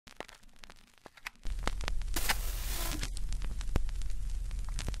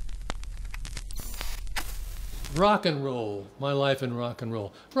rock and roll, my life in rock and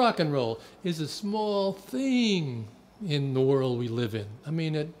roll. Rock and roll is a small thing in the world we live in. I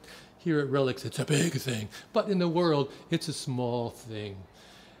mean, here at Relix, it's a big thing, but in the world, it's a small thing.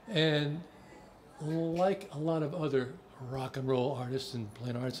 And like a lot of other rock and roll artists and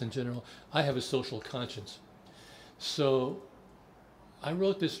playing arts in general, I have a social conscience. So I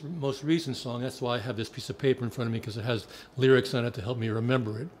wrote this most recent song. That's why I have this piece of paper in front of me, because it has lyrics on it to help me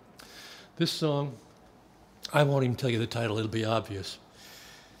remember it. This song, I won't even tell you the title, it'll be obvious.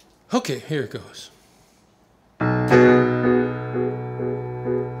 Okay, here it goes.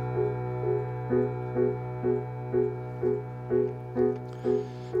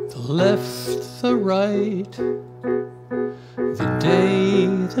 The left, the right, the day,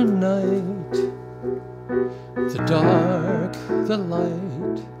 the night, the dark, the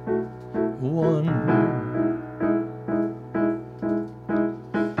light, one.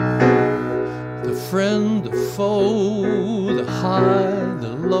 The friend, the foe, the high,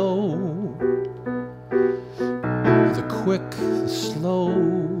 the low, the quick, the slow,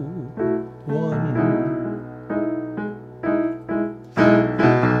 one.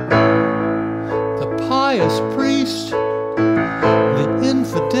 The pious priest, the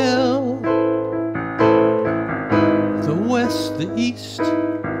infidel, the west, the east,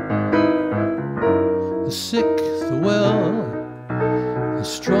 the sick, the well, the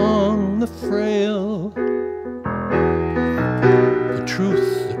strong, the frail, the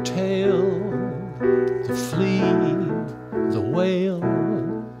truth, the tale, the flea, the whale,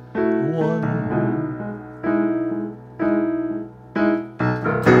 one.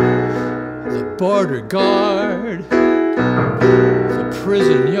 The border guard, the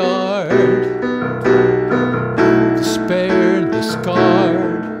prison yard, the spared, the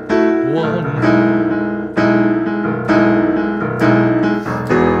scarred, one.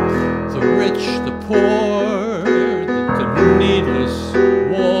 The rich, the poor, the needless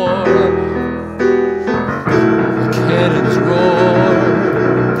war, the cannons roar,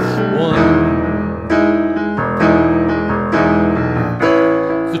 one.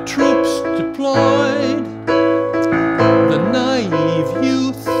 The troops deployed, the naive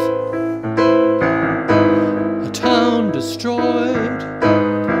youth, a town destroyed,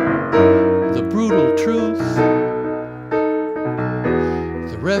 the brutal truth,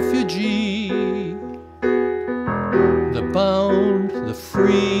 the refugee, the bound, the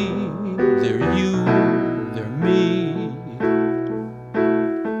free, they're you, they're me,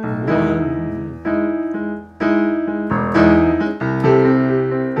 one.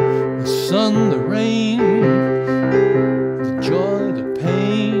 The sun, the rain, the joy, the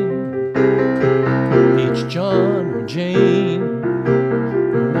pain, each John or Jane,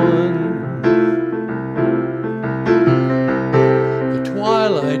 one. The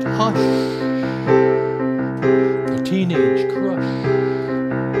twilight hush, the teenage crush,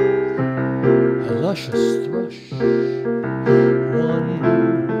 a luscious thrush, one.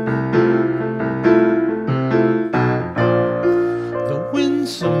 The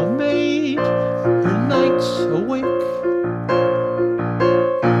winsome maid, her nights awake,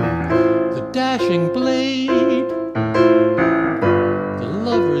 the dashing blade, the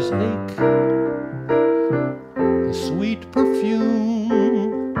lover's ache, the sweet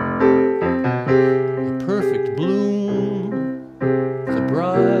perfume, the perfect bloom, the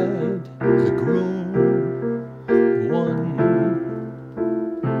bride, the groom, one.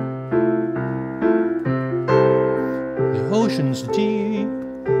 The ocean's deep,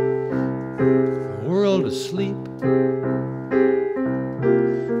 the world asleep,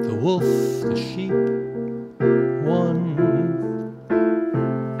 the wolf, the sheep, one.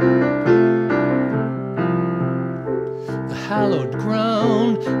 The hallowed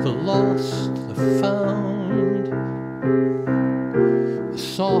ground, the lost, the found, the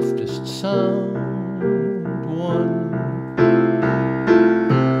softest sound, one.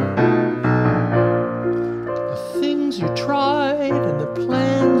 The things you tried and the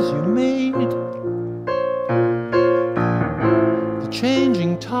plans you made, the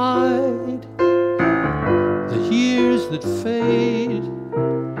changing tide, the years that fade,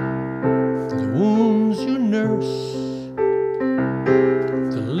 the wounds you nurse,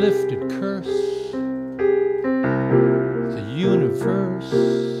 the lifted curse, the universe,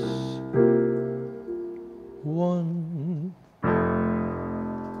 one.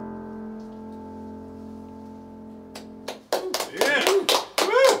 Yeah.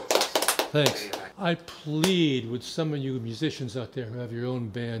 Thanks. I plead with some of you musicians out there who have your own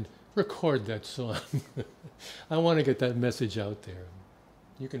band, record that song. I want to get that message out there.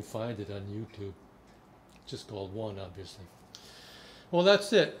 You can find it on YouTube. It's just called One, obviously. Well,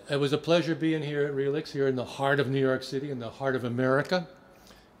 that's it. It was a pleasure being here at Relix, here in the heart of New York City, in the heart of America.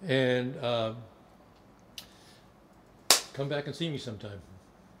 And come back and see me sometime.